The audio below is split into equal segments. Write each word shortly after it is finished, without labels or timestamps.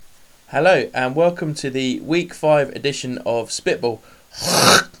Hello and welcome to the Week 5 edition of Spitball,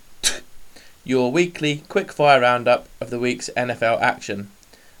 your weekly quick-fire roundup of the week's NFL action.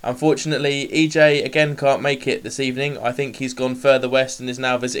 Unfortunately, EJ again can't make it this evening. I think he's gone further west and is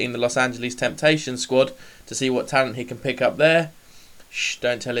now visiting the Los Angeles Temptation squad to see what talent he can pick up there. Shh,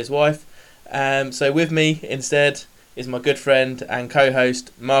 don't tell his wife. So with me instead is my good friend and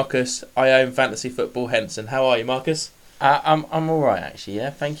co-host Marcus, I Own Fantasy Football Henson. How are you, Marcus? I'm all right, actually. Yeah,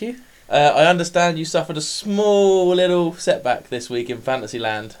 thank you. I understand you suffered a small little setback this week in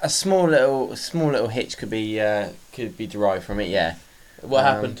Fantasyland. A small little hitch could be derived from it. Yeah. What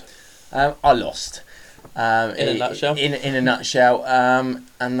happened? I lost. In a nutshell. In a nutshell,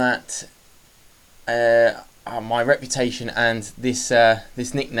 and that my reputation and this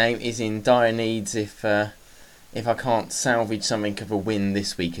nickname is in dire needs if I can't salvage something of a win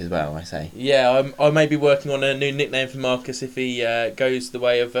this week as well, I say. Yeah, I may be working on a new nickname for Marcus if he goes the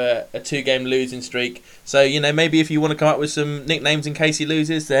way of a 2-game losing streak. So, maybe if you want to come up with some nicknames in case he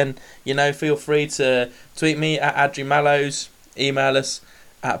loses, then, feel free to tweet me at Adri Mallows, email us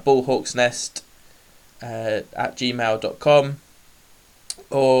at ballhawksnest at gmail.com,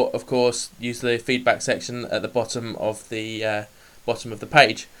 or, of course, use the feedback section at the bottom of the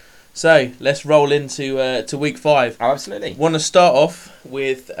page. So let's roll into week 5. Oh, absolutely. Want to start off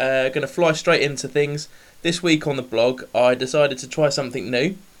with going to fly straight into things. This week on the blog, I decided to try something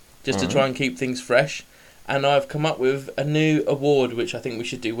new, just to try and keep things fresh, and I've come up with a new award which I think we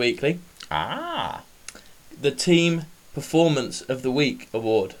should do weekly. The Team Performance of the Week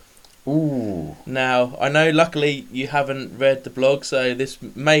award. Ooh. Now, I know luckily you haven't read the blog, so this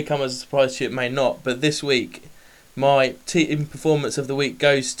may come as a surprise to you, it may not, but this week my team performance of the week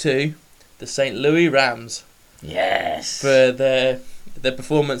goes to the St. Louis Rams. Yes. For their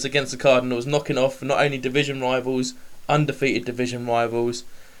performance against the Cardinals, knocking off not only division rivals, undefeated division rivals.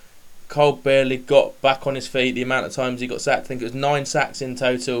 Cole barely got back on his feet. The amount of times he got sacked, I think it was 9 sacks in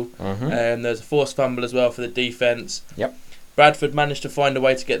total. There's a forced fumble as well for the defence. Yep. Bradford managed to find a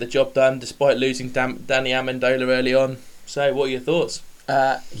way to get the job done despite losing Danny Amendola early on. So, what are your thoughts?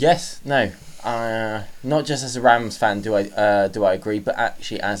 Yes. No. Not just as a Rams fan do I agree, but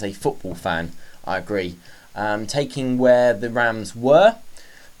actually as a football fan, I agree. Taking where the Rams were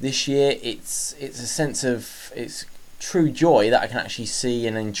this year, it's a sense of true joy that I can actually see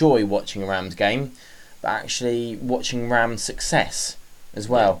and enjoy watching a Rams game, but actually watching Rams success as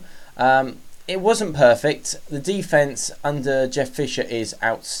well. Yeah. It wasn't perfect. The defense under Jeff Fisher is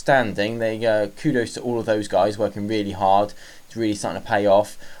outstanding. Kudos to all of those guys working really hard. It's really starting to pay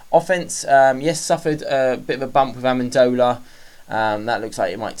off. Offense, yes, suffered a bit of a bump with Amendola. That looks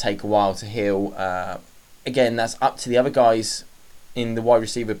like it might take a while to heal. Again, that's up to the other guys in the wide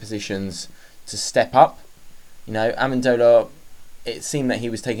receiver positions to step up. Amendola, it seemed that he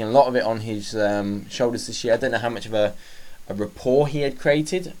was taking a lot of it on his shoulders this year. I don't know how much of a rapport he had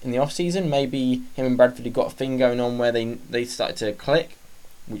created in the off-season. Maybe him and Bradford had got a thing going on where they started to click,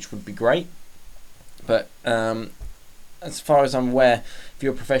 which would be great. But as far as I'm aware, if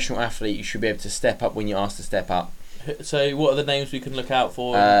you're a professional athlete, you should be able to step up when you're asked to step up. So what are the names we can look out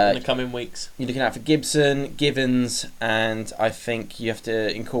for in the coming weeks? You're looking out for Gibson, Givens, and I think you have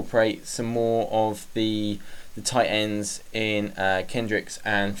to incorporate some more of the tight ends in Kendricks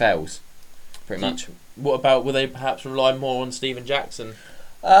and Fells, pretty much. What about, will they perhaps rely more on Steven Jackson?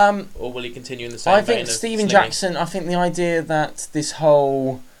 Or will he continue in the same vein? I think Steven Jackson, I think the idea that this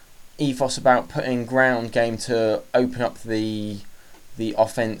whole ethos about putting ground game to open up the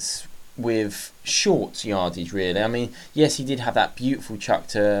offense with short yardage, really. I mean, yes, he did have that beautiful chuck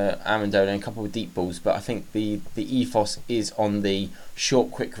to Amendola and a couple of deep balls, but I think the ethos is on the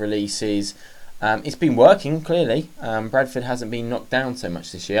short, quick releases. It's been working, clearly. Bradford hasn't been knocked down so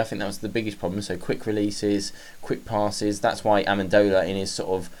much this year. I think that was the biggest problem. So quick releases, quick passes. That's why Amendola, in his sort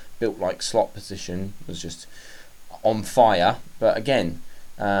of built-like slot position, was just on fire. But again,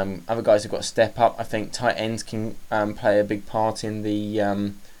 other guys have got to step up. I think tight ends can play a big part in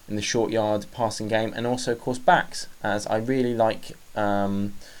the short yard passing game, and also, of course, backs. As I really like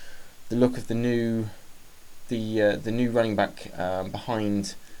the look of the new running back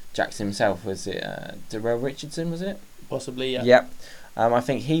behind Jackson himself. Was it Darrell Richardson? Was it? Possibly, yeah. Yep. I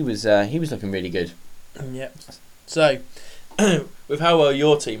think he was looking really good. Yep. So, with how well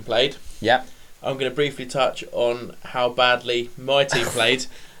your team played, yep, I'm going to briefly touch on how badly my team played.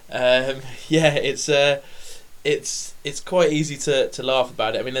 It's quite easy to laugh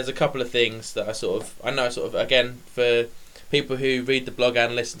about it. I mean, there's a couple of things that I know again, for people who read the blog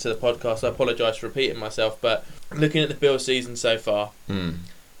and listen to the podcast, I apologise for repeating myself, but looking at the Bills season so far,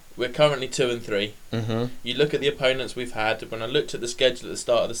 We're currently 2-3. Mm-hmm. You look at the opponents we've had. When I looked at the schedule at the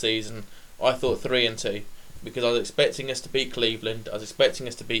start of the season, I thought 3-2 because I was expecting us to beat Cleveland. I was expecting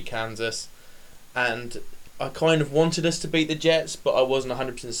us to beat Kansas, and I kind of wanted us to beat the Jets, but I wasn't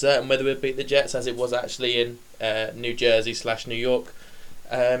 100% certain whether we'd beat the Jets, as it was actually in New Jersey / New York.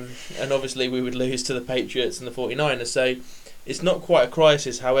 And obviously we would lose to the Patriots and the 49ers. So it's not quite a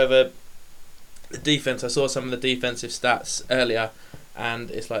crisis. However, the defence, I saw some of the defensive stats earlier,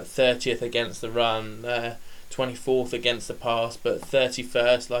 and it's like 30th against the run, 24th against the pass, but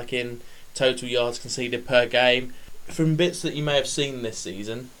 31st like in total yards conceded per game. From bits that you may have seen this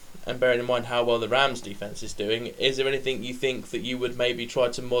season, and bearing in mind how well the Rams defence is doing, is there anything you think that you would maybe try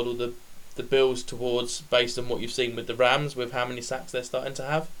to model the Bills towards based on what you've seen with the Rams, with how many sacks they're starting to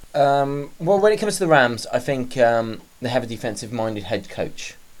have? Well, when it comes to the Rams, I think they have a defensive-minded head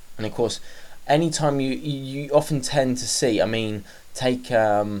coach. And of course, anytime you often tend to see, I mean, take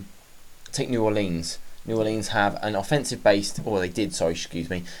New Orleans. New Orleans have an offensive-based, have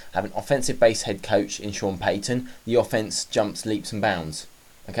an offensive-based head coach in Sean Payton. The offense jumps leaps and bounds.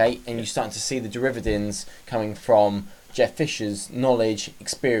 Okay, and you're starting to see the dividends coming from Jeff Fisher's knowledge,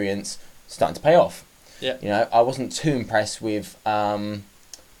 experience, starting to pay off. Yeah. You know, I wasn't too impressed with the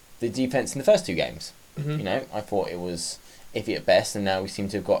defense in the first two games. Mm-hmm. You know, I thought it was iffy at best, and now we seem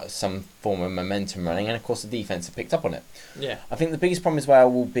to have got some form of momentum running, and of course the defense have picked up on it. Yeah. I think the biggest problem as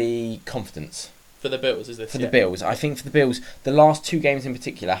well will be confidence. For the Bills, is this? For the Bills. I think for the Bills, the last two games in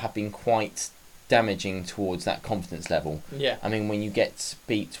particular have been quite damaging towards that confidence level. Yeah. I mean, when you get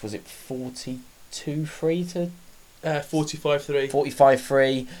beat, was it 42-3 to 45-3.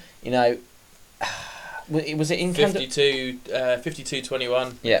 45-3, you know, was it in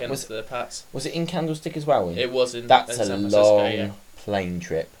 52-21 against the Pats. Was it in Candlestick as well? It was in That's in a San Francisco, long yeah. plane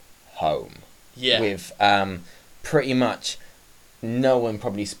trip home. Yeah. With pretty much no one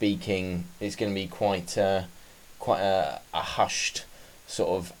probably speaking. It's going to be quite a hushed sort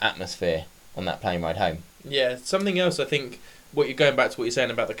of atmosphere on that plane ride home. Yeah, something else I think, what you're going back to what you're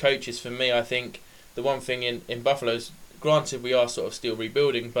saying about the coaches, for me, I think the one thing in Buffalo is, granted we are sort of still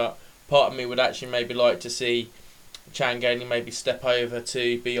rebuilding, but part of me would actually maybe like to see Chan Gailey maybe step over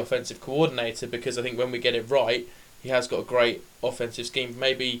to be offensive coordinator, because I think when we get it right, he has got a great offensive scheme.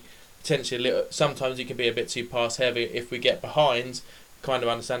 Maybe potentially sometimes he can be a bit too pass heavy if we get behind, kind of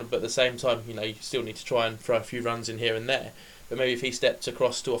understandable, but at the same time, you know, you still need to try and throw a few runs in here and there. But maybe if he stepped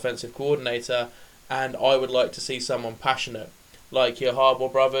across to offensive coordinator, and I would like to see someone passionate, like your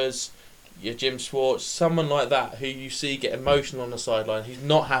Harbaugh brothers, your Jim Schwartz, someone like that who you see get emotional on the sideline, who's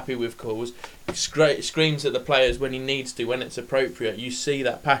not happy with calls, he screams at the players when he needs to, when it's appropriate. You see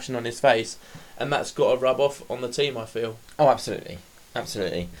that passion on his face, and that's got to rub off on the team, I feel. Oh, absolutely. I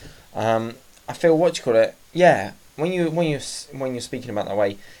feel yeah. When you're speaking about that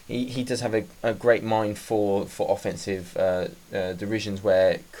way, he does have a great mind for offensive divisions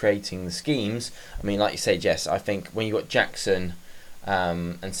where creating the schemes. I mean, like you say, Jess, I think when you got Jackson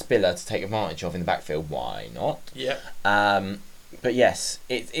and Spiller to take advantage of in the backfield, why not? Yeah. But yes,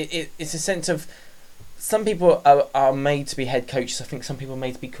 it's a sense of some people are made to be head coaches. I think some people are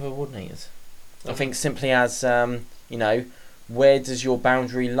made to be coordinators. I think simply as you know, where does your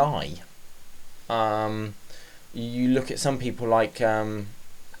boundary lie? You look at some people like going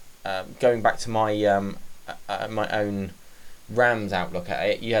back to my my own Rams outlook at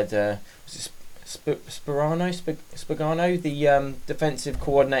it. You had Spagano, the defensive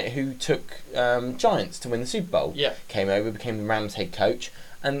coordinator who took Giants to win the Super Bowl. Yeah. Came over, became the Rams head coach,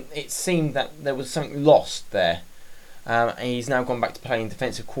 and it seemed that there was something lost there. And he's now gone back to playing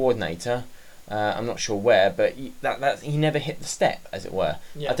defensive coordinator. I'm not sure where, but he never hit the step, as it were.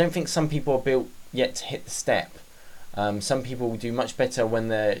 Yeah. I don't think some people are built yet to hit the step. Some people do much better when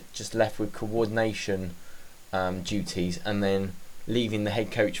they're just left with coordination duties and then leaving the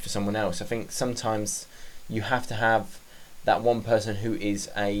head coach for someone else. I think sometimes you have to have that one person who is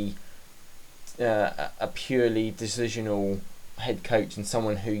a purely decisional head coach, and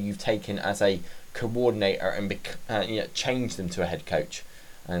someone who you've taken as a coordinator and change them to a head coach.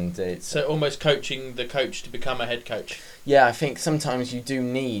 And so almost coaching the coach to become a head coach. Yeah, I think sometimes you do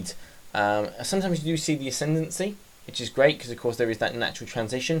need. Sometimes you do see the ascendancy, which is great because of course there is that natural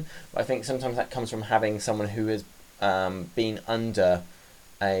transition. But I think sometimes that comes from having someone who has been under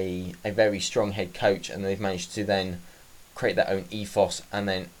a very strong head coach, and they've managed to then create their own ethos, and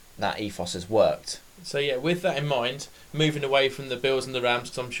then that ethos has worked. So yeah, with that in mind, moving away from the Bills and the Rams,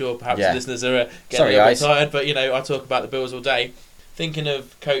 because I'm sure perhaps the listeners are getting a bit tired, but you know, I talk about the Bills all day. Thinking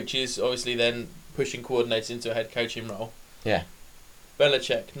of coaches, obviously then pushing coordinators into a head coaching role. Yeah.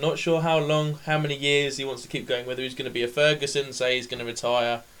 Belichick, not sure how long, how many years he wants to keep going, whether he's going to be a Ferguson, say he's going to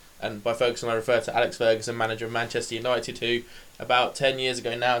retire, and by focusing I refer to Alex Ferguson, manager of Manchester United, who about 10 years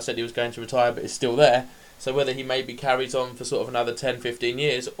ago now said he was going to retire but is still there. So whether he maybe carries on for sort of another 10-15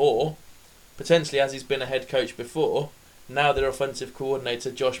 years, or potentially, as he's been a head coach before, now their offensive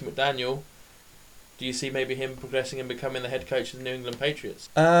coordinator Josh McDaniel, do you see maybe him progressing and becoming the head coach of the New England Patriots?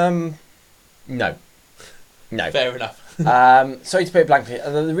 No. Fair enough. Sorry to put it blankly.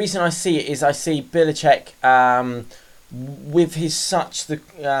 The reason I see it is I see Belichick with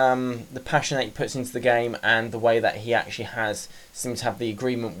the passion that he puts into the game and the way that he actually seems to have the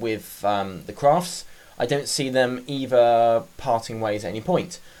agreement with the Crafts. I don't see them either parting ways at any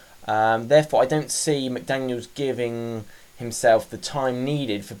point. Therefore, I don't see McDaniel's giving himself the time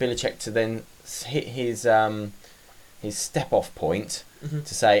needed for Belichick to then hit his step-off point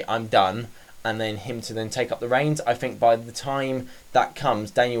to say, I'm done, and then him to then take up the reins. I think by the time that comes,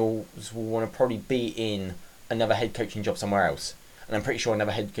 Daniels will want to probably be in another head coaching job somewhere else. And I'm pretty sure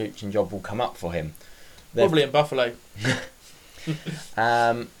another head coaching job will come up for him. Probably in Buffalo.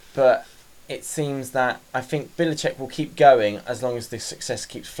 But it seems that I think Belichick will keep going as long as the success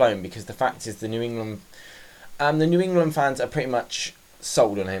keeps flowing, because the fact is the New England fans are pretty much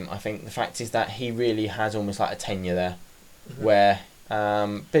sold on him. I think the fact is that he really has almost like a tenure there, where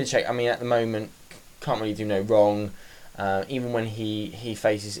Belichick, I mean, at the moment can't really do no wrong. Even when he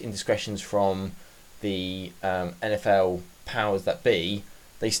faces indiscretions from the NFL powers that be,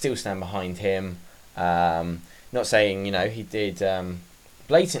 they still stand behind him. Not saying he did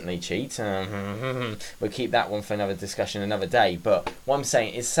blatantly cheat. We'll keep that one for another discussion another day. But what I'm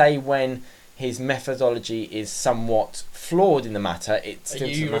saying is, say when his methodology is somewhat flawed in the matter, it still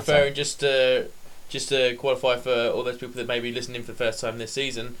Are you referring just to qualify for all those people that may be listening for the first time this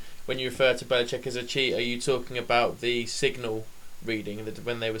season? When you refer to Belichick as a cheat, are you talking about the signal reading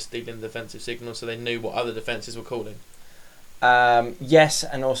when they were stealing the defensive signal, so they knew what other defences were calling? Yes,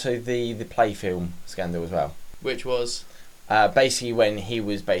 and also the play film scandal as well. Which was? Basically when he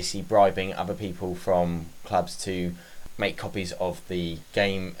was basically bribing other people from clubs to make copies of the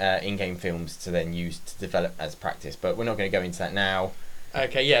game in-game films to then use to develop as practice. But we're not going to go into that now.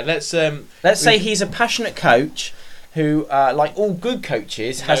 Okay, yeah, let's say he's a passionate coach who, like all good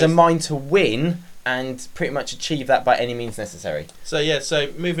coaches, has a mind to win and pretty much achieve that by any means necessary. So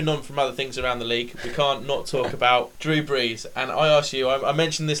moving on from other things around the league, we can't not talk about Drew Brees. And I asked you, I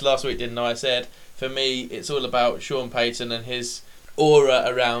mentioned this last week, didn't I? I said, for me, it's all about Sean Payton and his aura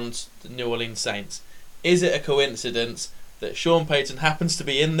around the New Orleans Saints. Is it a coincidence that Sean Payton happens to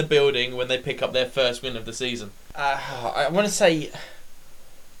be in the building when they pick up their first win of the season? I want to say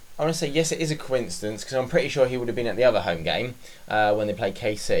yes, it is a coincidence, because I'm pretty sure he would have been at the other home game when they played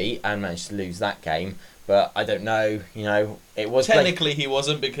KC and managed to lose that game. But I don't know. It was technically he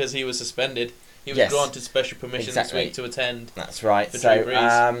wasn't, because he was suspended. He was granted special permission this week to attend. That's right. For Drew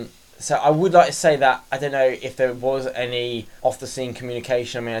Brees. So I would like to say that I don't know if there was any off-the-scene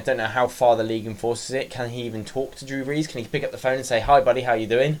communication. I mean, I don't know how far the league enforces it. Can he even talk to Drew Brees? Can he pick up the phone and say, "Hi, buddy, how you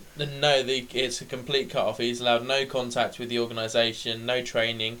doing?" No, it's a complete cut-off. He's allowed no contact with the organisation, no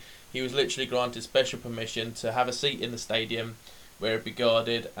training. He was literally granted special permission to have a seat in the stadium where he'd be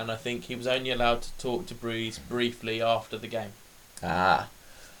guarded, and I think he was only allowed to talk to Brees briefly after the game.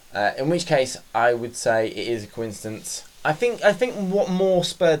 In which case, I would say it is a coincidence. I think what more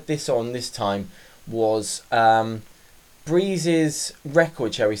spurred this on this time was Brees'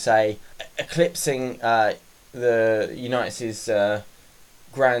 record, shall we say, eclipsing the United's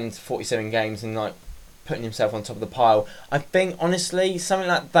grand 47 games and like putting himself on top of the pile. I think honestly something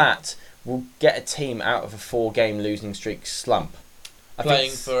like that will get a team out of a 4-game losing streak slump.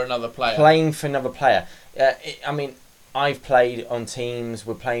 Playing for another player. I mean, I've played on teams.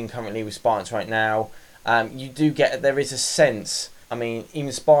 We're playing currently with Spartans right now. You do get, there is a sense, I mean,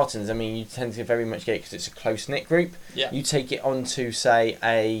 even Spartans, I mean, you tend to very much get it because it's a close-knit group. Yeah. You take it on to, say,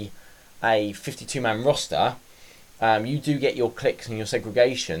 a 52-man roster, you do get your cliques and your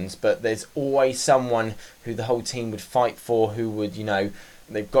segregations, but there's always someone who the whole team would fight for, who would,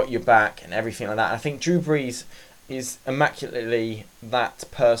 they've got your back and everything like that. And I think Drew Brees is immaculately that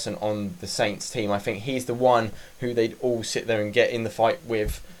person on the Saints team. I think he's the one who they'd all sit there and get in the fight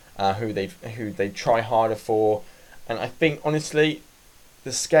with, who they'd try harder for. And I think honestly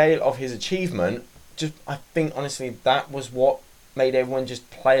the scale of his achievement, I think honestly that was what made everyone just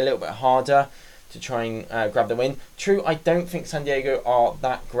play a little bit harder to try and grab the win. True, I don't think San Diego are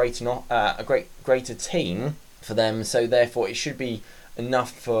that great, greater team for them, so therefore it should be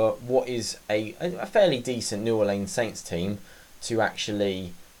enough for what is a fairly decent New Orleans Saints team to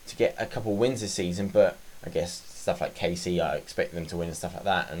get a couple wins this season. But I guess stuff like KC, I expect them to win and stuff like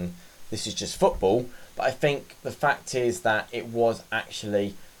that, and this is just football. But I think the fact is that it was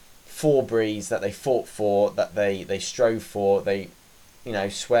actually Forbury's that they fought for, that they strove for, they,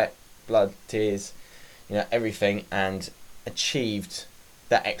 sweat, blood, tears, everything, and achieved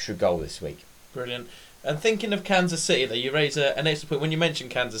that extra goal this week. Brilliant. And thinking of Kansas City, though, you raise an extra point when you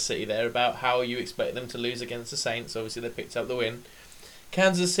mentioned Kansas City there about how you expect them to lose against the Saints. Obviously, they picked up the win.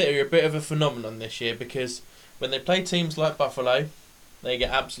 Kansas City are a bit of a phenomenon this year because when they play teams like Buffalo, they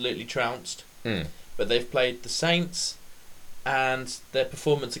get absolutely trounced. But they've played the Saints and their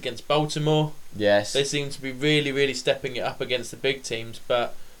performance against Baltimore. Yes. They seem to be really, really stepping it up against the big teams,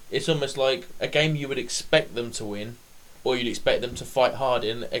 but it's almost like a game you would expect them to win, or you'd expect them to fight hard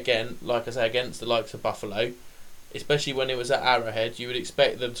in, again, like I say, against the likes of Buffalo. Especially when it was at Arrowhead, you would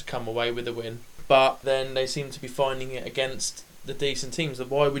expect them to come away with a win. But then they seem to be finding it against the decent teams. So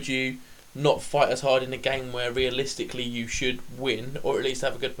why would you not fight as hard in a game where realistically you should win, or at least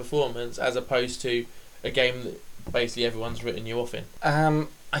have a good performance, as opposed to a game that basically everyone's written you off in?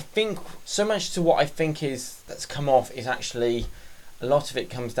 I think so much to what I think is that's come off is actually a lot of it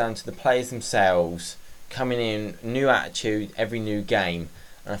comes down to the players themselves coming in, new attitude every new game,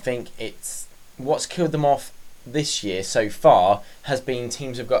 and I think it's what's killed them off this year so far has been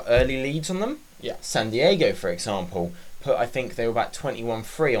teams have got early leads on them. Yeah. San Diego, for example, I think they were about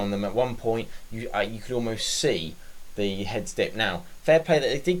 21-3 on them at one point. You could almost see the heads dip. Now, fair play that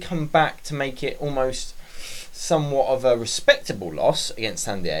they did come back to make it almost somewhat of a respectable loss against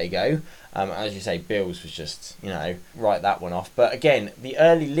San Diego. As you say, Bills was just, write that one off. But again, the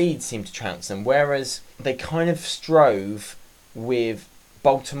early leads seemed to trounce them, whereas they kind of strove with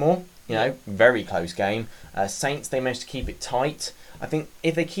Baltimore, very close game. Saints, they managed to keep it tight. I think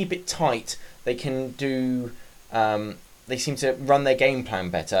if they keep it tight, they can do... they seem to run their game plan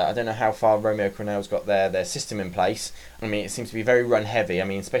better. I don't know how far Romeo Crennel's got their system in place. I mean, it seems to be very run heavy. I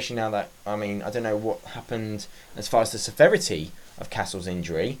mean, especially now that, I don't know what happened as far as the severity of Castle's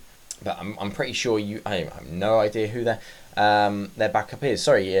injury, but I'm pretty sure I have no idea who their backup is.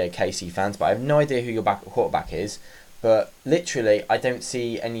 Sorry, KC fans, but I have no idea who your quarterback is. But literally, I don't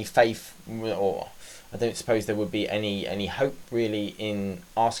see any faith, or I don't suppose there would be any hope really in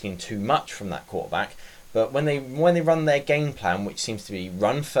asking too much from that quarterback. But when they run their game plan, which seems to be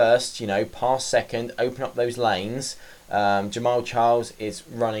run first, pass second, open up those lanes. Jamal Charles is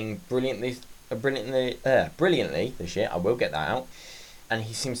running brilliantly this year. I will get that out, and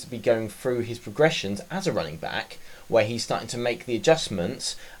he seems to be going through his progressions as a running back, where he's starting to make the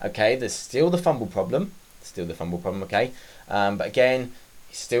adjustments. Okay, there's still the fumble problem. Okay, but again,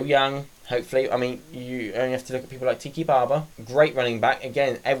 he's still young. Hopefully, you only have to look at people like Tiki Barber, great running back.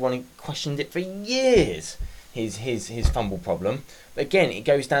 Again, everyone questioned it for years, his fumble problem. But again, it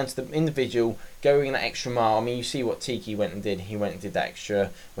goes down to the individual going that extra mile. You see what Tiki went and did. He went and did that extra,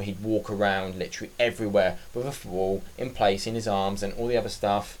 where he'd walk around literally everywhere with a football in place in his arms and all the other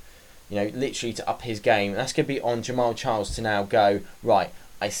stuff. Literally to up his game. And that's going to be on Jamal Charles to now go, right,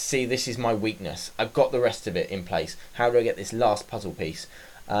 I see this is my weakness. I've got the rest of it in place. How do I get this last puzzle piece?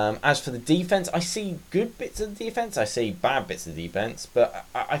 As for the defence, I see good bits of the defence, I see bad bits of the defence, but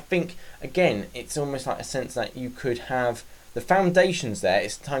I think, again, it's almost like a sense that you could have the foundations there.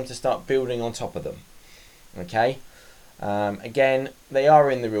 It's time to start building on top of them. Okay? Again, they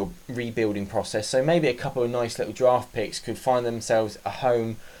are in the real rebuilding process, so maybe a couple of nice little draft picks could find themselves a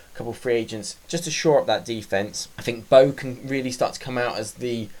home, a couple of free agents, just to shore up that defence. I think Bo can really start to come out as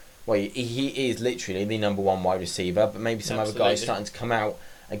he is literally the number one wide receiver, but maybe some other guys starting to come out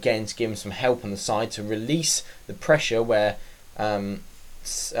again to give him some help on the side to release the pressure where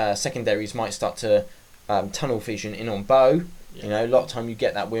secondaries might start to tunnel vision in on Bo. A lot of time you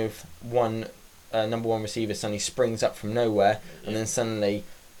get that with one number one receiver suddenly springs up from nowhere, and then suddenly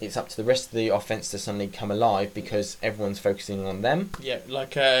it's up to the rest of the offense to suddenly come alive because everyone's focusing on them. Yeah,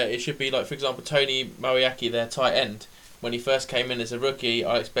 it should be like, for example, Tony Moriarty, their tight end. When he first came in as a rookie,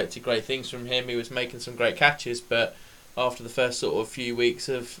 I expected great things from him. He was making some great catches, but after the first sort of few weeks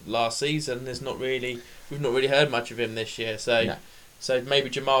of last season, we've not really heard much of him this year. So maybe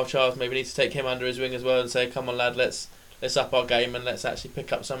Jamal Charles needs to take him under his wing as well and say, come on lad, let's up our game and let's actually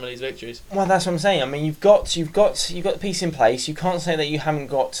pick up some of these victories. Well, that's what I'm saying. You've got the piece in place. You can't say that you haven't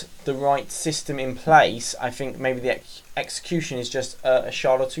got the right system in place. I think maybe the execution is just a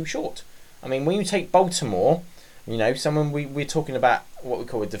shot or two short. When you take Baltimore, someone we're talking about what we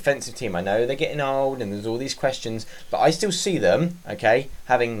call a defensive team. I know they're getting old and there's all these questions, but I still see them,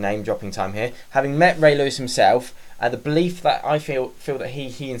 having name dropping time here, having met Ray Lewis himself, the belief that I feel that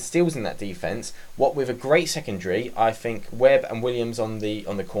he instills in that defense. What with a great secondary, I think Webb and Williams on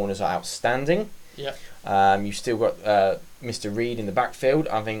the corners are outstanding. Yeah. You've still got Mr. Reed in the backfield.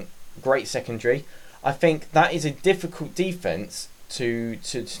 I think great secondary. I think that is a difficult defense to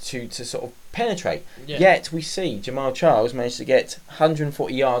sort of penetrate. Yeah. Yet we see Jamal Charles managed to get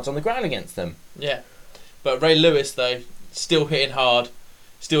 140 yards on the ground against them. Yeah. But Ray Lewis, though, still hitting hard,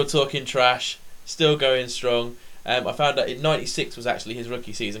 still talking trash, still going strong. I found out in 96 was actually his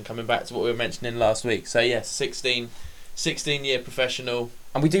rookie season, coming back to what we were mentioning last week. So, yes, 16-year professional.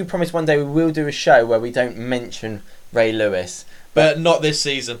 And we do promise one day we will do a show where we don't mention Ray Lewis. But not this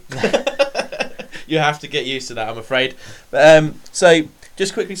season. You have to get used to that, I'm afraid. So,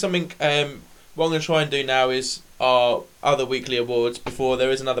 just quickly something, what I'm going to try and do now is our other weekly awards before there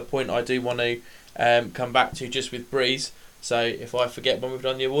is another point I do want to come back to just with Breeze. So, if I forget when we've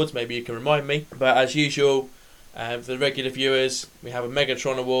done the awards, maybe you can remind me. But as usual, for the regular viewers, we have a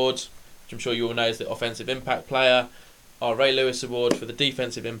Megatron Award, which I'm sure you all know is the Offensive Impact Player. Our Ray Lewis Award for the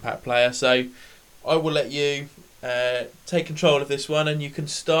Defensive Impact Player. So I will let you take control of this one, and you can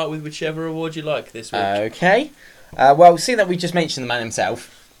start with whichever award you like this week. Okay. Well, seeing that we just mentioned the man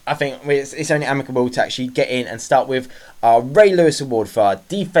himself, I think it's only amicable to actually get in and start with our Ray Lewis Award for our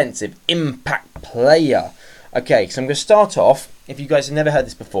Defensive Impact Player. Okay, so I'm going to start off, if you guys have never heard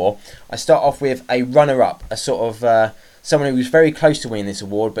this before, I start off with a runner-up, a sort of someone who was very close to winning this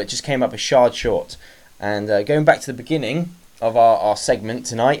award but just came up a shard short. And going back to the beginning of our segment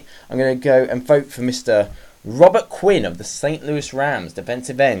tonight, I'm going to go and vote for Mr. Robert Quinn of the St. Louis Rams,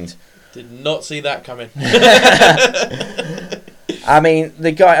 defensive end. Did not see that coming. I mean,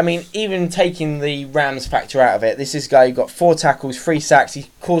 the guy, even taking the Rams factor out of it, this is a guy who got 4 tackles, 3 sacks, he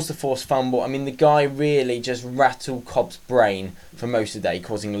caused the forced fumble. I mean, the guy really just rattled Cobb's brain for most of the day,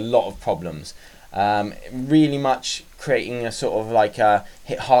 causing a lot of problems. Really much creating a sort of like a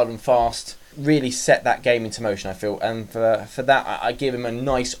hit hard and fast, really set that game into motion, I feel. And for that, I give him a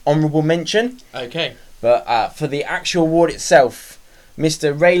nice honourable mention. Okay. But for the actual award itself,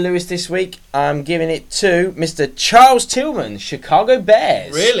 Mr. Ray Lewis this week, I'm giving it to Mr. Charles Tillman, Chicago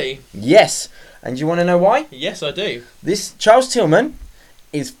Bears. Really? Yes. And do you want to know why? Yes, I do. This Charles Tillman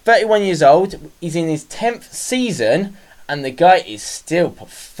is 31 years old. He's in his 10th season, and the guy is still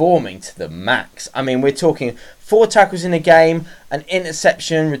performing to the max. I mean, we're talking 4 tackles in a game, an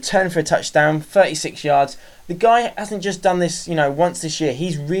interception, return for a touchdown, 36 yards. The guy hasn't just done this, once this year.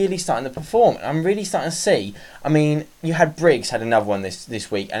 He's really starting to perform. I'm really starting to see. I mean, you had Briggs had another one this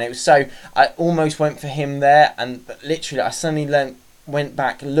week, and it was so I almost went for him there, and literally I suddenly went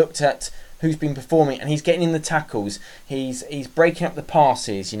back, looked at who's been performing, and he's getting in the tackles. He's breaking up the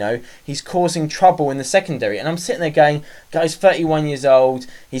passes. He's causing trouble in the secondary, and I'm sitting there going, guy's 31 years old.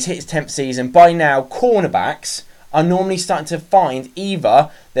 He's hit his 10th season. By now, cornerbacks are normally starting to find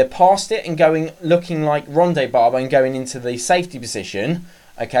either they're past it and looking like Rondé Barber and going into the safety position,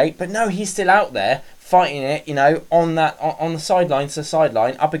 okay? But no, he's still out there fighting it, on the sideline to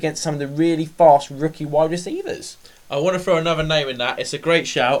sideline up against some of the really fast rookie wide receivers. I want to throw another name in that. It's a great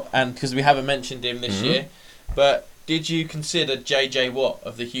shout, and because we haven't mentioned him this year. But did you consider J.J. Watt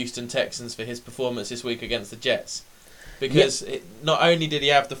of the Houston Texans for his performance this week against the Jets? Because not only did he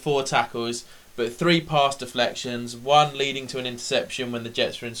have the 4 tackles, but 3 pass deflections, 1 leading to an interception when the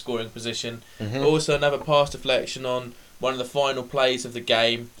Jets were in scoring position. Also another pass deflection on one of the final plays of the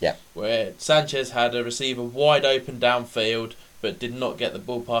game, where Sanchez had a receiver wide open downfield, but did not get the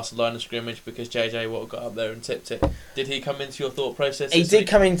ball past the line of scrimmage because J.J. Watt got up there and tipped it. Did he come into your thought process? He did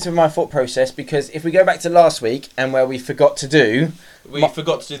come into my thought process, because if we go back to last week and where we forgot to do... We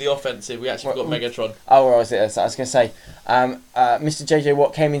forgot to do the offensive. We actually forgot Megatron. Oh, what was it? I was going to say, Mr. J.J.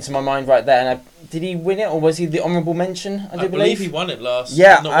 Watt came into my mind right there. And did he win it, or was he the honourable mention, I believe he won it last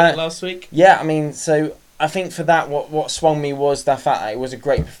last week. Yeah, I mean, so I think for that, what swung me was the fact that it was a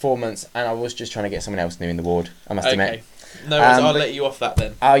great performance, and I was just trying to get someone else new in the ward, I must admit. No worries, I'll let you off that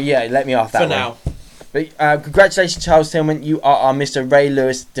then. Oh, yeah, let me off that for now. But congratulations, Charles Tillman. You are our Mr. Ray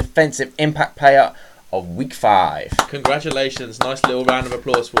Lewis Defensive Impact Player of Week 5. Congratulations. Nice little round of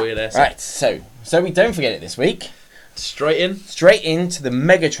applause for you there. Right, so we don't forget it this week. Straight into the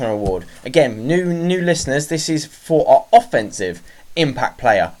Megatron Award. Again, new listeners, this is for our Offensive Impact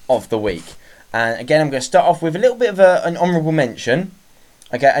Player of the Week. And again, I'm going to start off with a little bit of an honourable mention.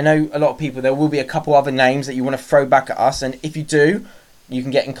 Okay, I know a lot of people, there will be a couple other names that you want to throw back at us, and if you do, you can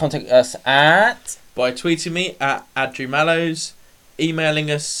get in contact with us by tweeting me at Andrew Mallows,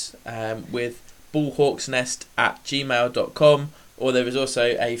 emailing us with ballhawksnest@gmail.com, or there is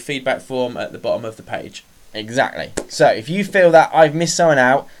also a feedback form at the bottom of the page. Exactly. So if you feel that I've missed someone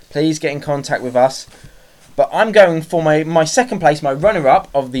out, please get in contact with us. But I'm going for my second place, my runner-up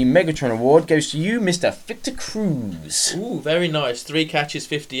of the Megatron Award goes to you, Mr. Victor Cruz. Ooh, very nice. 3 catches,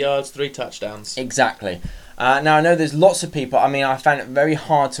 50 yards, 3 touchdowns. Exactly. Now, I know there's lots of people. I mean, I found it very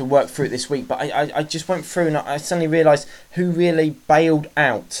hard to work through it this week, but I just went through and I suddenly realised who really bailed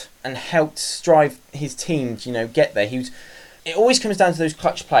out and helped strive his team to, get there. It always comes down to those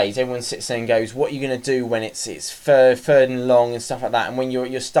clutch plays. Everyone sits there and goes, what are you going to do when it's third and long and stuff like that, and when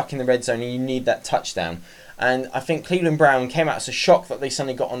you're stuck in the red zone and you need that touchdown. And I think Cleveland Brown came out as a shock that they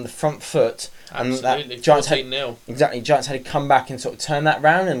suddenly got on the front foot. Absolutely, and Giants 14-0. Exactly, Giants had to come back and sort of turn that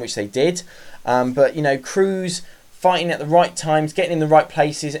round, in which they did. But, Cruz fighting at the right times, getting in the right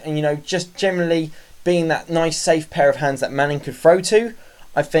places, and, just generally being that nice, safe pair of hands that Manning could throw to.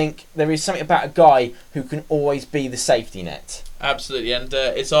 I think there is something about a guy who can always be the safety net. Absolutely, and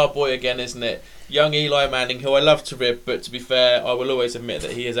it's our boy again, isn't it? Young Eli Manning, who I love to rib, but to be fair, I will always admit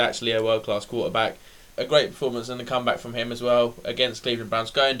that he is actually a world-class quarterback. A great performance and a comeback from him as well against Cleveland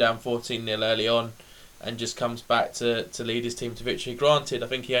Browns, going down 14-0 early on, and just comes back to lead his team to victory. Granted, I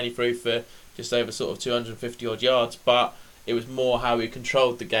think he only threw for just over sort of 250-odd yards, but it was more how he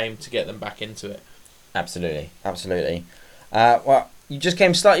controlled the game to get them back into it. Absolutely. Well, you just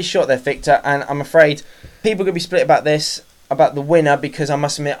came slightly short there, Victor, and I'm afraid people are going to be split about this, about the winner, because I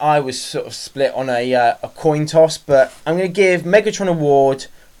must admit I was sort of split on a coin toss, but I'm going to give Megatron Award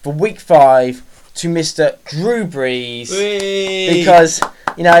for Week 5 to Mr. Drew Brees. Whee! Because,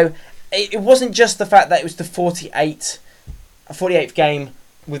 it wasn't just the fact that it was the 48th game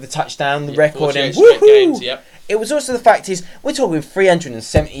with the touchdown, the record, and woohoo! Games, yep. It was also the fact is, we're talking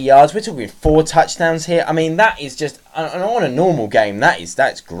 370 yards, we're talking 4 touchdowns here. I mean, that is just, on a normal game,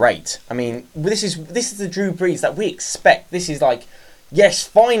 that's great. I mean, this is the Drew Brees that we expect. This is like, yes,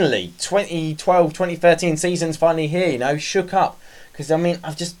 finally, 2012, 2013 season's finally here, shook up. Because, I mean,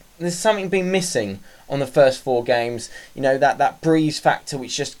 there's something been missing on the first 4 games. That Brees factor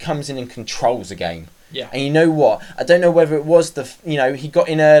which just comes in and controls the game. Yeah. And you know what? I don't know whether it was he got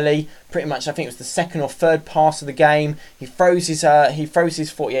in early. Pretty much, I think it was the second or third pass of the game. He throws his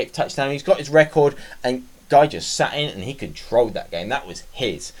 48th touchdown. He's got his record, and guy just sat in and he controlled that game. That was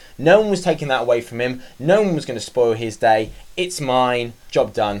his. No one was taking that away from him. No one was going to spoil his day. It's mine.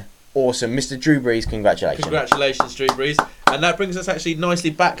 Job done. Awesome, Mr. Drew Brees. Congratulations. Congratulations, Drew Brees. And that brings us actually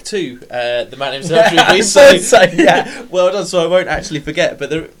nicely back to the man himself, Drew Brees. Yeah. Well done. So I won't actually forget,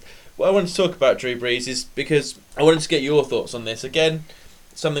 but what I wanted to talk about Drew Brees is because I wanted to get your thoughts on this. Again,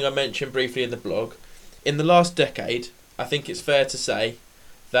 something I mentioned briefly in the blog. In the last decade, I think it's fair to say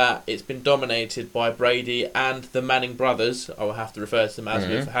that it's been dominated by Brady and the Manning brothers. I will have to refer to them as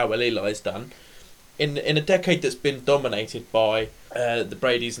with how well Eli's done. In a decade that's been dominated by the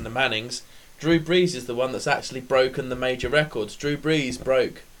Bradys and the Mannings, Drew Brees is the one that's actually broken the major records. Drew Brees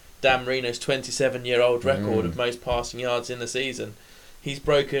broke Dan Marino's 27-year-old record of most passing yards in the season. He's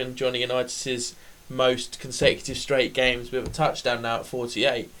broken Johnny Unitas' most consecutive straight games with a touchdown now at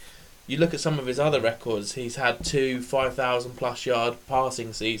 48. You look at some of his other records, he's had 2 5,000-plus yard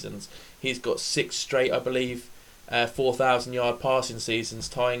passing seasons. He's got 6 straight, I believe, 4,000-yard passing seasons,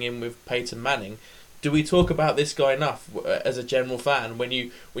 tying in with Peyton Manning. Do we talk about this guy enough as a general fan? When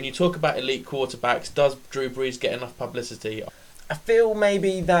you talk about elite quarterbacks, does Drew Brees get enough publicity? I feel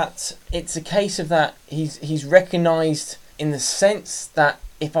maybe that it's a case of that he's recognised in the sense that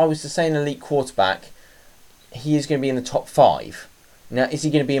if I was to say an elite quarterback, he is going to be in the top 5. Now, is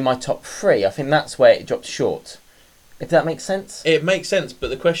he going to be in my top 3? I think that's where it drops short. If that makes sense? It makes sense, but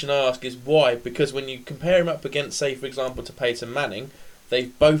the question I ask is why? Because when you compare him up against, say, for example, to Peyton Manning,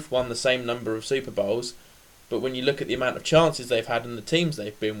 they've both won the same number of Super Bowls, but when you look at the amount of chances they've had and the teams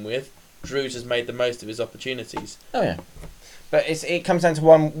they've been with, Drew's has made the most of his opportunities. Oh, yeah. But it comes down to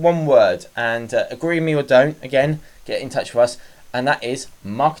one word, and agree with me or don't, again, get in touch with us, and that is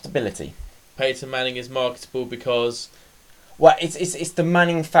marketability. Peyton Manning is marketable because... Well, it's the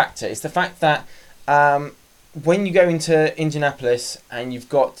Manning factor. It's the fact that when you go into Indianapolis and you've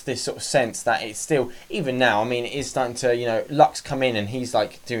got this sort of sense that it's still, even now, I mean, it is starting to, Luck's come in and he's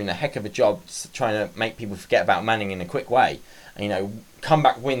like doing a heck of a job trying to make people forget about Manning in a quick way. And,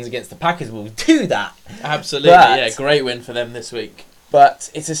 comeback wins against the Packers will do that. Absolutely, yeah, great win for them this week. But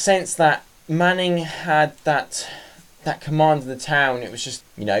it's a sense that Manning had that command of the town. It was just,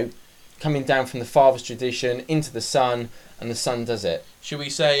 coming down from the father's tradition into the son, and the son does it. Should we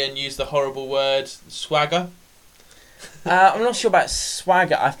say and use the horrible word swagger? I'm not sure about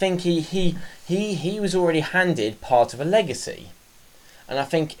swagger. I think he was already handed part of a legacy, and I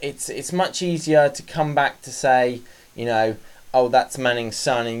think it's much easier to come back to say, oh, that's Manning's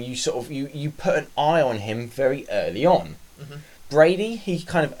son, and you sort of you put an eye on him very early on. Mm-hmm. Brady, he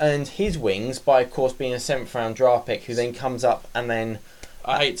kind of earned his wings by, of course, being a 7th round draft pick, who then comes up and then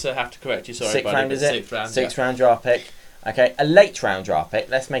I hate to have to correct you, sorry, 6th buddy, round, is it? 6th round, 6th round draft pick. Okay, a late round draft pick.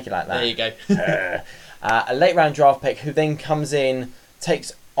 Let's make it like that. There you go. A late round draft pick who then comes in,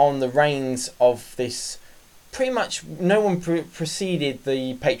 takes on the reins of this. Pretty much no one preceded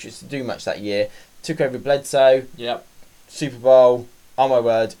the Patriots to do much that year. Took over Bledsoe. Yep. Super Bowl. Oh my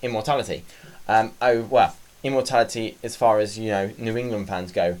word, immortality. Immortality as far as, New England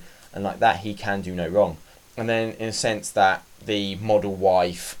fans go. And like that, he can do no wrong. And then in a sense that the model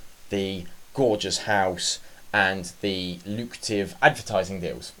wife, the gorgeous house, and the lucrative advertising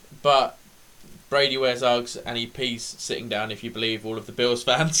deals. But Brady wears Uggs and he pees sitting down, if you believe all of the Bills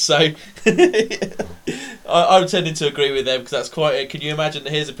fans. So I'm tending to agree with them because that's quite. Can you imagine?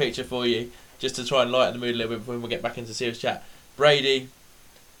 Here's a picture for you, just to try and lighten the mood a little bit when we get back into serious chat. Brady,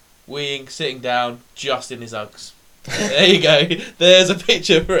 weeing, sitting down, just in his Uggs. There you go. There's a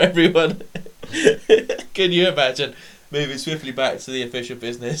picture for everyone. Can you imagine? Moving swiftly back to the official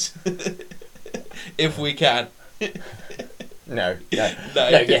business, if we can.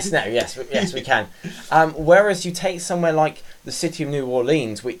 Yes, we can. Whereas you take somewhere like the city of New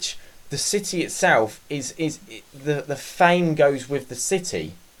Orleans, which the city itself is the fame goes with the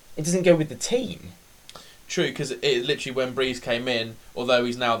city. It doesn't go with the team. True, because it literally when Breeze came in, although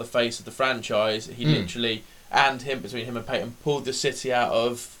he's now the face of the franchise, he literally between him and Peyton pulled the city out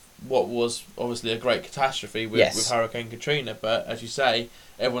of what was obviously a great catastrophe with Hurricane Katrina. But as you say,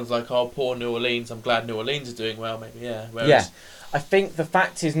 everyone's like, "Oh, poor New Orleans. I'm glad New Orleans is doing well." Maybe, yeah. Whereas, I think the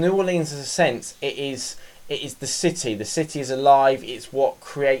fact is, New Orleans, in a sense, it is the city. The city is alive. It's what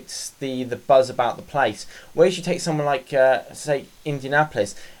creates the buzz about the place. Whereas you take someone like, say,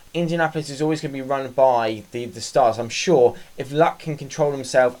 Indianapolis. Indianapolis is always going to be run by the stars. I'm sure if Luck can control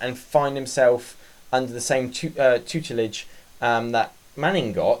himself and find himself under the same tutelage that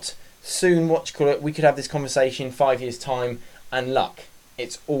Manning got, soon, we could have this conversation 5 years' time, and Luck.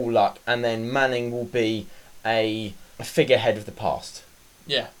 It's all Luck, and then Manning will be a figurehead of the past.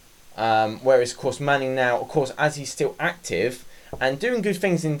 Yeah. Whereas, of course, Manning now, as he's still active and doing good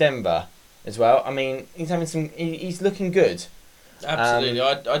things in Denver as well. I mean, he's looking good. Absolutely,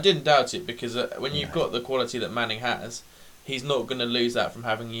 I didn't doubt it because when you've got the quality that Manning has, he's not going to lose that from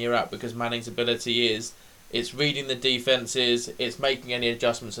having a year out because Manning's ability is it's reading the defences, it's making any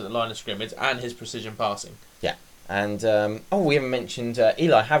adjustments at the line of scrimmage, and his precision passing. Yeah. And, we haven't mentioned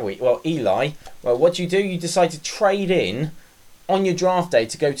Eli, have we? Well, Eli, what do? You decide to trade in on your draft day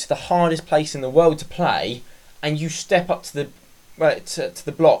to go to the hardest place in the world to play, and you step up to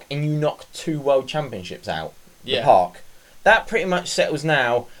the block and you knock 2 world championships out the park. That pretty much settles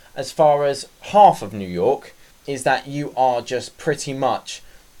now, as far as half of New York, is that you are just pretty much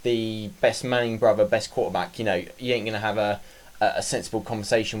the best Manning brother, best quarterback. You ain't going to have a sensible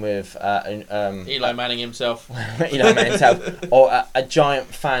conversation with Eli Manning himself. Eli Manning himself. Or a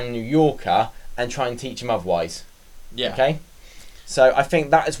giant fan New Yorker and try and teach him otherwise. Yeah. Okay? So I think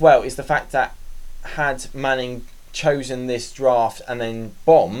that as well is the fact that had Manning chosen this draft and then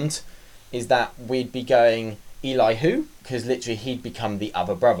bombed, is that we'd be going... Eli who? Because literally he'd become the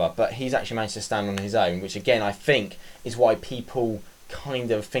other brother, but he's actually managed to stand on his own, which again I think is why people kind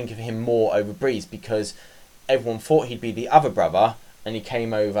of think of him more over Breeze, because everyone thought he'd be the other brother, and he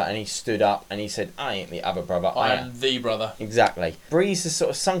came over and he stood up and he said, "I ain't the other brother, I am the brother." Exactly. Breeze has sort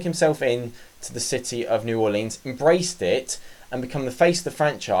of sunk himself in to the city of New Orleans, embraced it, and become the face of the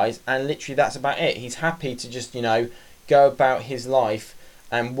franchise, and literally that's about it. He's happy to just go about his life.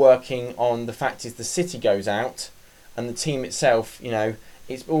 And working on the fact is the city goes out, and the team itself,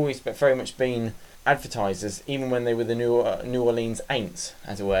 it's always very much been advertisers, even when they were the New Orleans Aints,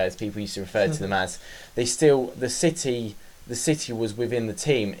 as it were, as people used to refer to them as. The city was within the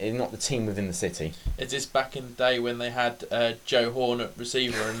team, not the team within the city. Is this back in the day when they had Joe Horn at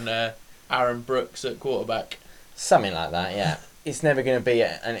receiver and Aaron Brooks at quarterback? Something like that, yeah. It's never going to be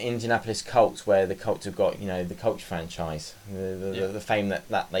an Indianapolis Colts where the Colts have got, the Colts franchise, the fame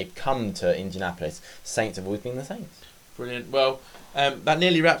that they've come to Indianapolis. Saints have always been the Saints. Brilliant. Well, that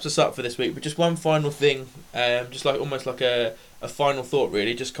nearly wraps us up for this week. But just one final thing, just almost like a final thought,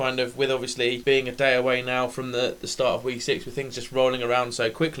 really. Just kind of with obviously being a day away now from the start of week 6, with things just rolling around so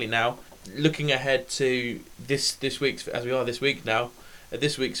quickly now. Looking ahead to this week's, as we are this week now.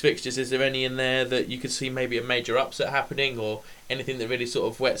 This week's fixtures, is there any in there that you could see maybe a major upset happening, or anything that really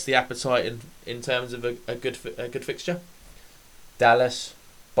sort of whets the appetite in terms of a good fixture? Dallas,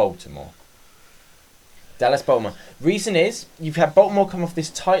 Baltimore. Reason is you've had Baltimore come off this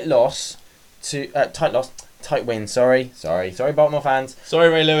tight win. Sorry, Baltimore fans. Sorry,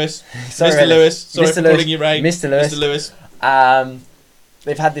 Ray Lewis. Sorry, Mr. Lewis. Sorry Mr. for Lewis. calling you Ray. Mr. Lewis. Mr. Lewis.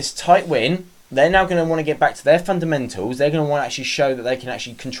 They've had this tight win, They're now going to want to get back to their fundamentals. They're going to want to actually show that they can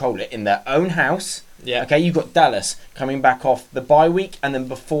actually control it in their own house. Yeah. Okay, you've got Dallas coming back off the bye week, and then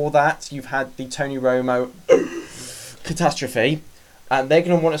before that, you've had the Tony Romo catastrophe. And they're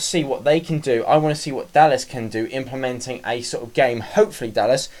going to want to see what they can do. I want to see what Dallas can do, implementing a sort of game. Hopefully,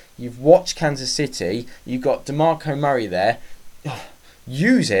 Dallas, you've watched Kansas City. You've got DeMarco Murray there.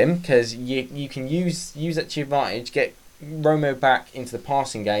 Use him, because you can use that to your advantage. Get Romo back into the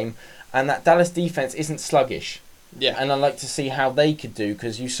passing game. And that Dallas defense isn't sluggish. Yeah. And I'd like to see how they could do,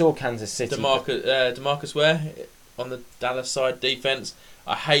 because you saw Kansas City. DeMarcus Ware on the Dallas side defense.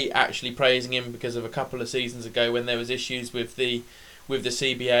 I hate actually praising him because of a couple of seasons ago when there was issues with the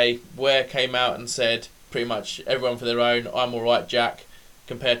CBA. Ware came out and said pretty much everyone for their own. I'm all right, Jack.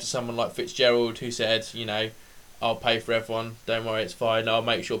 Compared to someone like Fitzgerald who said, I'll pay for everyone. Don't worry, it's fine. I'll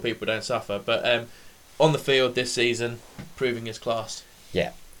make sure people don't suffer. But on the field this season, proving his class.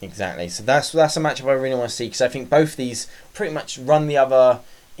 Yeah. Exactly. So that's a matchup I really want to see, because I think both these pretty much run the other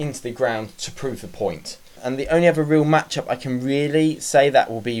into the ground to prove the point. And the only other real matchup I can really say that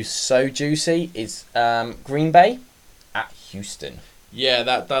will be so juicy is Green Bay at Houston. Yeah,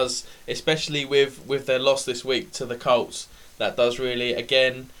 that does, especially with their loss this week to the Colts. That does really,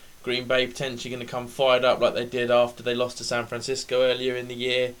 again, Green Bay potentially going to come fired up like they did after they lost to San Francisco earlier in the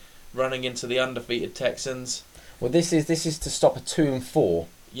year, running into the undefeated Texans. Well, this is to stop a 2-4.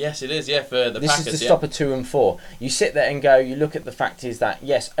 Yes, it is. Yeah, for the Packers. This is to stop a 2-4. You sit there and go. You look at the fact is that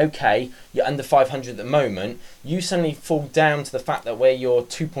yes, okay, you're under 500 at the moment. You suddenly fall down to the fact that where you're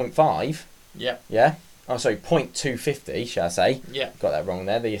 2.5. Yeah. Yeah. Oh, sorry, 0.250, shall I say? Yeah. Got that wrong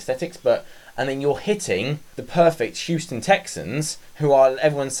there. The aesthetics, and then you're hitting the perfect Houston Texans, who are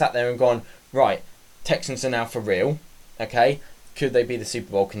everyone sat there and gone right. Texans are now for real. Okay, could they be the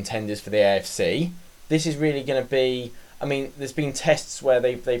Super Bowl contenders for the AFC? This is really going to be. I mean, there's been tests where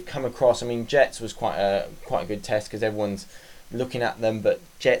they've come across. I mean, Jets was quite a good test because everyone's looking at them, but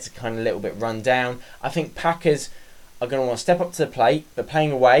Jets are kind of a little bit run down. I think Packers are going to want to step up to the plate. They're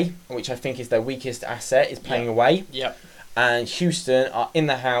playing away, which I think is their weakest asset, is playing away. Yeah. And Houston are in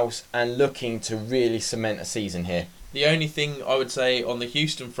the house and looking to really cement a season here. The only thing I would say on the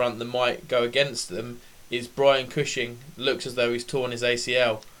Houston front that might go against them is Brian Cushing looks as though he's torn his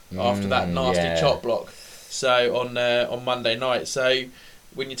ACL after that nasty chop block. So on Monday night, so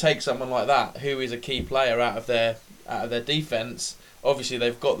when you take someone like that, who is a key player out of their defense, obviously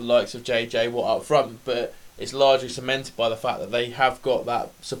they've got the likes of JJ Watt up front, but it's largely cemented by the fact that they have got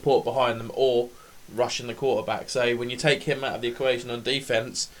that support behind them or rushing the quarterback. So when you take him out of the equation on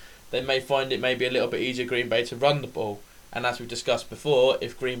defense, they may find it maybe a little bit easier Green Bay to run the ball. And as we've discussed before,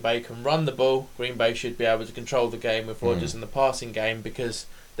 if Green Bay can run the ball, Green Bay should be able to control the game with Rodgers in the passing game, because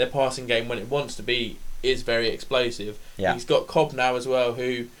their passing game, when it wants to be, is very explosive. Yeah. He's got Cobb now as well,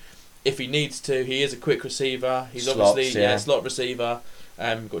 who, if he needs to, he is a quick receiver. He's obviously a slot receiver.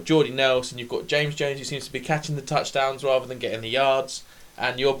 You've got Jordy Nelson, you've got James Jones, who seems to be catching the touchdowns rather than getting the yards,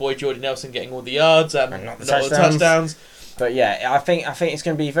 and your boy Jordy Nelson getting all the yards and not the touchdowns. But yeah, I think it's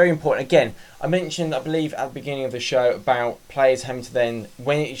going to be very important. Again, I mentioned, I believe, at the beginning of the show about players having to then,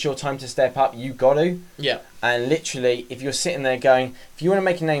 when it's your time to step up, you got to. Yeah. And literally, if you're sitting there going, if you want to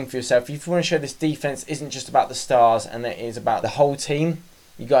make a name for yourself, if you want to show this defense isn't just about the stars and it is about the whole team,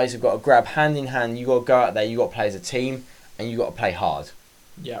 you guys have got to grab hand in hand. You got to go out there, you got to play as a team, and you got to play hard.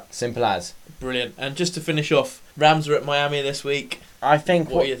 Yeah. Simple as. Brilliant. And just to finish off, Rams are at Miami this week. I think.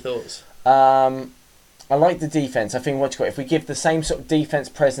 What are your thoughts? I like the defense. I think if we give the same sort of defense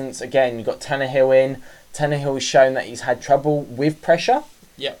presence again, you've got Tannehill in. Tannehill has shown that he's had trouble with pressure.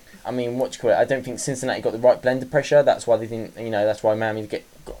 Yeah. I mean, I don't think Cincinnati got the right blend of pressure. That's why they didn't. That's why Miami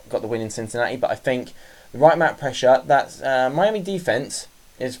got the win in Cincinnati. But I think the right amount of pressure. That's Miami defense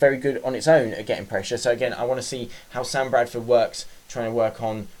is very good on its own at getting pressure. So again, I want to see how Sam Bradford works, trying to work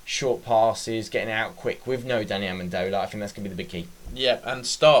on short passes, getting out quick with no Danny Amendola. I think that's going to be the big key. Yeah, and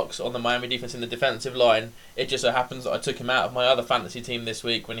Starks on the Miami defense in the defensive line. It just so happens that I took him out of my other fantasy team this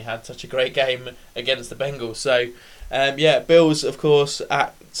week when he had such a great game against the Bengals. So, Bills, of course,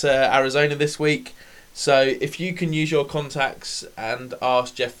 at Arizona this week. So, if you can use your contacts and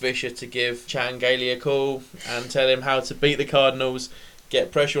ask Jeff Fisher to give Chan Gailey a call and tell him how to beat the Cardinals,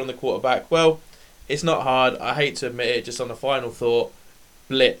 get pressure on the quarterback, well, it's not hard. I hate to admit it, just on a final thought,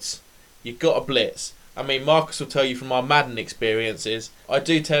 blitz. You've got to blitz. I mean, Marcus will tell you from our Madden experiences, I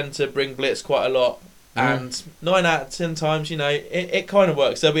do tend to bring blitz quite a lot. And 9 out of 10 times, it kind of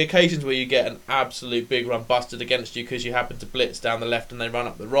works. There'll be occasions where you get an absolute big run busted against you because you happen to blitz down the left and they run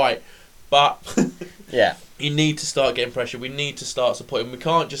up the right. But yeah, you need to start getting pressure. We need to start supporting. We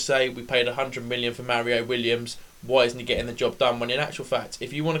can't just say we paid $100 million for Mario Williams. why isn't he getting the job done? When in actual fact,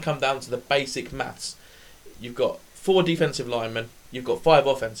 if you want to come down to the basic maths, you've got 4 defensive linemen, you've got 5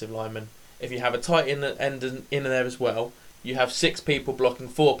 offensive linemen. If you have a tight end in there as well, you have 6 people blocking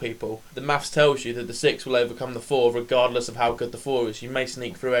 4 people. The maths tells you that the 6 will overcome the 4 regardless of how good the 4 is. You may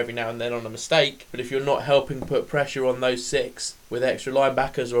sneak through every now and then on a mistake, but if you're not helping put pressure on those 6 with extra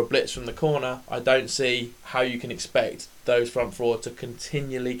linebackers or a blitz from the corner, I don't see how you can expect those front 4 to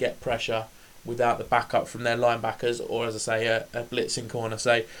continually get pressure without the backup from their linebackers or, as I say, a blitzing corner.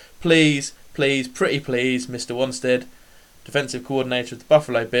 So please, pretty please, Mr. Wanstead, defensive coordinator of the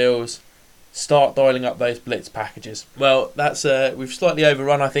Buffalo Bills, start dialing up those blitz packages. Well, that's we've slightly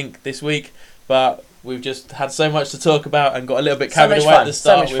overrun, I think, this week, but we've just had so much to talk about and got a little bit carried away at the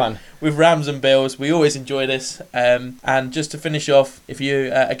start with Rams and Bills. We always enjoy this. And just to finish off, if you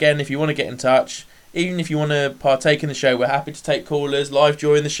want to get in touch, even if you want to partake in the show, we're happy to take callers live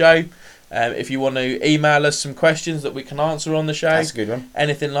during the show. If you want to email us some questions that we can answer on the show, that's a good one.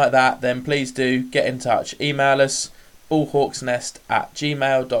 Anything like that, then please do get in touch. Email us,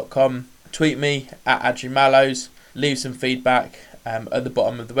 ballhawksnest@gmail.com. Tweet me at @adrimallows. Leave some feedback at the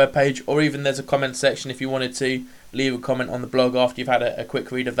bottom of the webpage, or even there's a comment section if you wanted to leave a comment on the blog after you've had a quick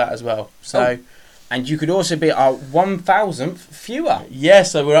read of that as well. So, and you could also be our 1,000th viewer. Yeah,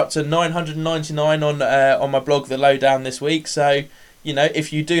 so we're up to 999 on my blog, The Lowdown, this week. So, you know,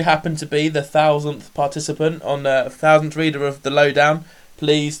 if you do happen to be the 1,000th participant on the 1,000th reader of The Lowdown,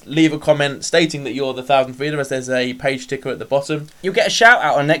 please leave a comment stating that you're the 1,000th reader, as there's a page ticker at the bottom. You'll get a shout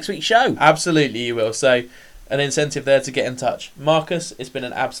out on next week's show. Absolutely, you will. So, an incentive there to get in touch. Marcus, it's been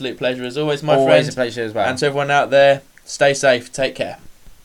an absolute pleasure as always, my friend. Always a pleasure as well. And to everyone out there, stay safe, take care.